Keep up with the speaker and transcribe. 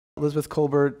Elizabeth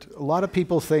Kolbert, a lot of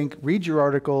people think, read your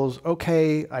articles,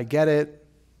 okay, I get it,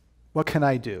 what can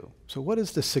I do? So what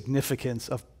is the significance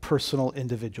of personal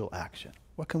individual action?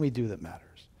 What can we do that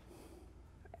matters?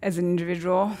 As an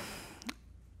individual?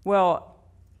 Well,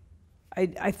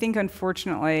 I think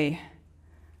unfortunately,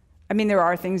 I mean, there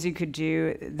are things you could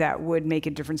do that would make a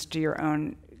difference to your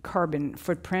own carbon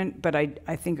footprint, but I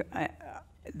think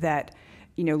that,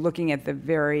 you know, looking at the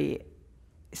very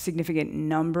significant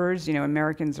numbers, you know,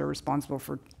 Americans are responsible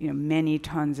for, you know, many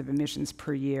tons of emissions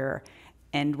per year.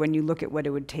 And when you look at what it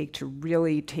would take to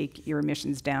really take your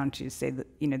emissions down to, say,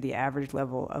 you know, the average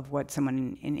level of what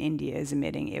someone in India is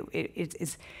emitting, it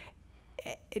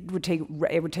would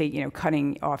take, you know,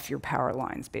 cutting off your power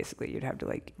lines, basically. You'd have to,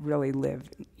 like, really live,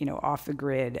 you know, off the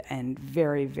grid and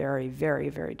very, very, very,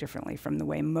 very differently from the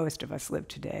way most of us live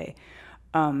today.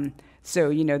 So,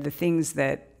 you know, the things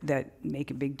that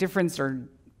make a big difference are,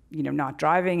 you know, not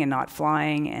driving and not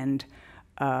flying, and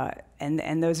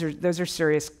those are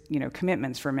serious, you know,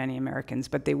 commitments for many Americans,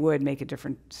 but they would make a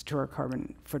difference to our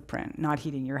carbon footprint. Not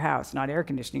heating your house, not air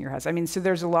conditioning your house. I mean, so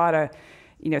there's a lot of,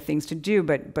 you know, things to do,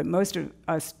 but most of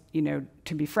us, you know,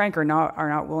 to be frank, are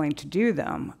not willing to do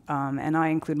them. And I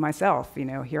include myself. You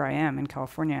know, here I am in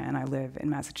California, and I live in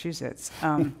Massachusetts,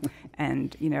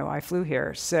 and, you know, I flew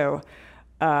here. So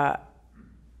I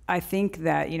think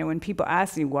that, you know, when people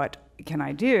ask me what can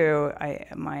I do,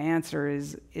 my answer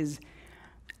is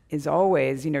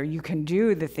always, you know, you can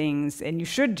do the things, and you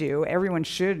should do. Everyone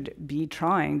should be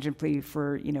trying, simply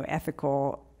for, you know,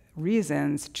 ethical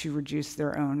reasons, to reduce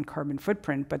their own carbon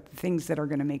footprint. But the things that are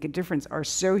going to make a difference are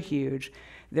so huge.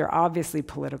 They're obviously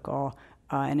political,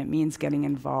 and it means getting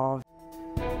involved.